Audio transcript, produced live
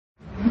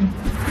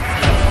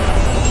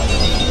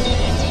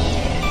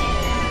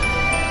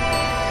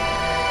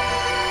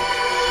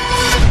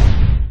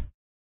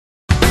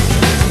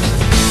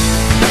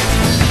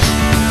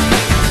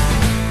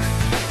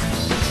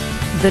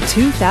the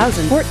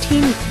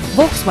 2014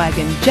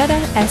 Volkswagen Jetta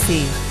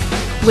SE.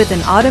 With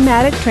an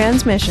automatic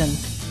transmission,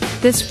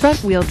 this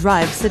front-wheel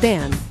drive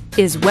sedan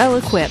is well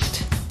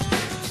equipped.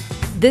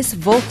 This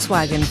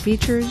Volkswagen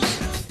features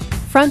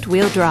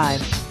front-wheel drive,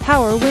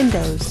 power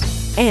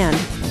windows, and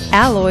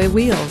alloy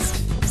wheels.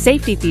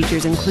 Safety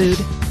features include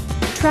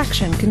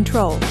traction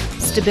control,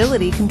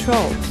 stability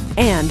control,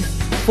 and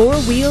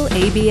four-wheel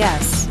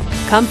ABS.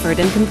 Comfort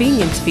and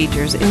convenience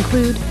features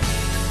include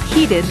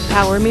heated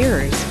power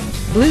mirrors,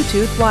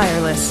 Bluetooth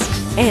wireless,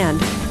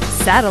 and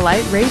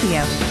satellite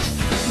radio.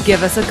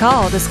 Give us a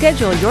call to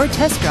schedule your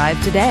test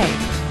drive today.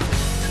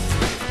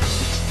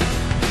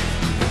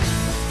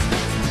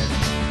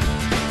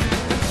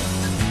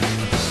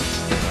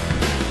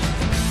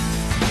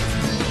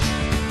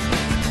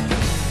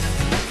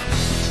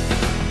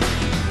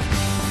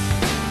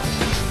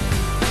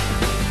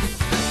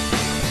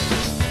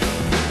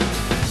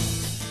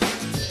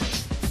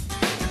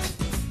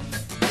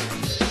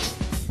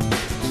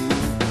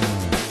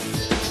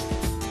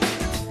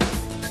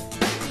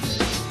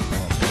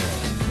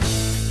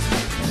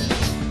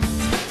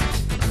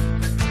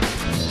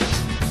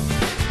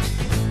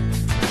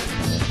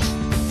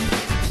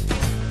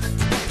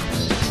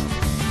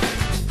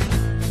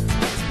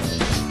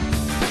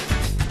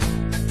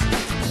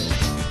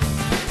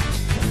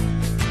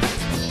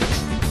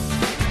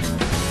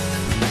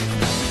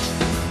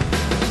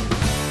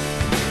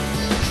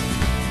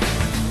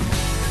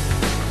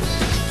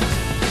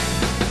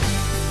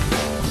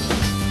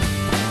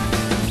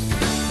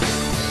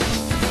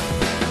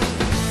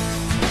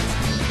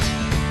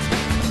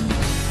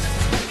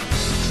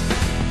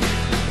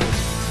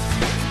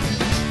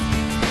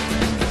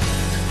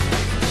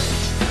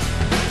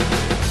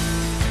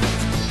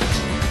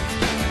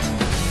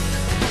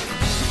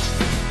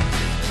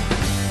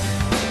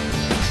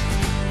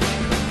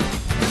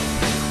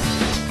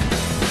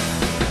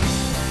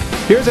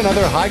 Here's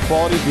another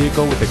high-quality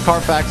vehicle with the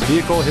Carfax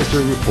Vehicle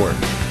History Report.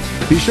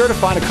 Be sure to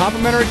find a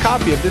complimentary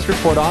copy of this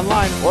report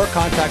online or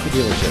contact the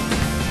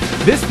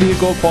dealership. This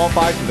vehicle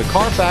qualifies for the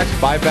Carfax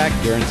Buyback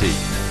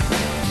Guarantee.